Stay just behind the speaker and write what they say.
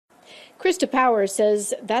Krista Power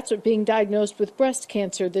says that's what being diagnosed with breast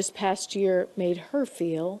cancer this past year made her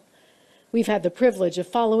feel. We've had the privilege of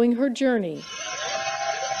following her journey.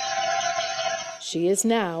 She is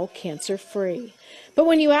now cancer-free. But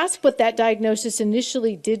when you ask what that diagnosis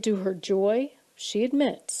initially did to her joy, she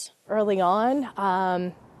admits. Early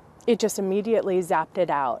on, it just immediately zapped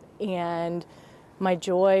it out, and my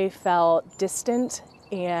joy felt distant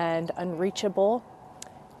and unreachable,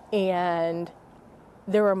 and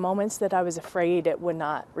there were moments that I was afraid it would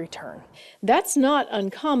not return. That's not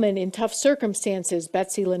uncommon in tough circumstances,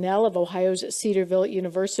 Betsy Linnell of Ohio's Cedarville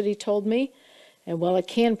University told me. And while it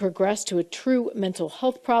can progress to a true mental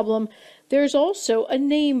health problem, there's also a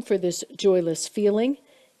name for this joyless feeling.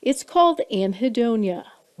 It's called anhedonia.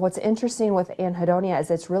 What's interesting with anhedonia is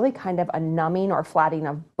it's really kind of a numbing or flattening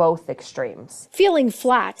of both extremes. Feeling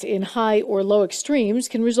flat in high or low extremes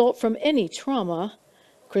can result from any trauma.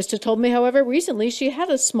 Krista told me, however, recently she had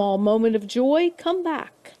a small moment of joy come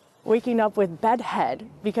back. Waking up with bedhead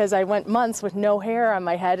because I went months with no hair on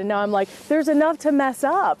my head, and now I'm like, there's enough to mess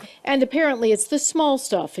up. And apparently it's the small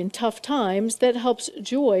stuff in tough times that helps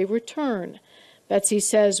joy return. Betsy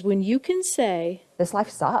says when you can say, this life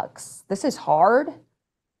sucks, this is hard,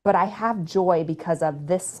 but I have joy because of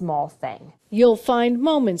this small thing. You'll find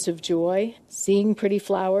moments of joy, seeing pretty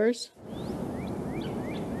flowers,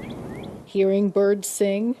 hearing birds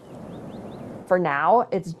sing. For now,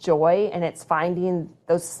 it's joy, and it's finding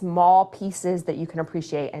those small pieces that you can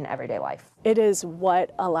appreciate in everyday life. It is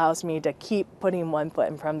what allows me to keep putting one foot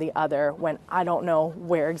in front of the other when I don't know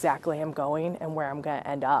where exactly I'm going and where I'm going to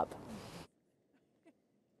end up.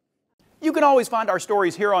 You can always find our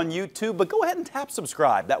stories here on YouTube, but go ahead and tap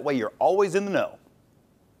subscribe. That way you're always in the know.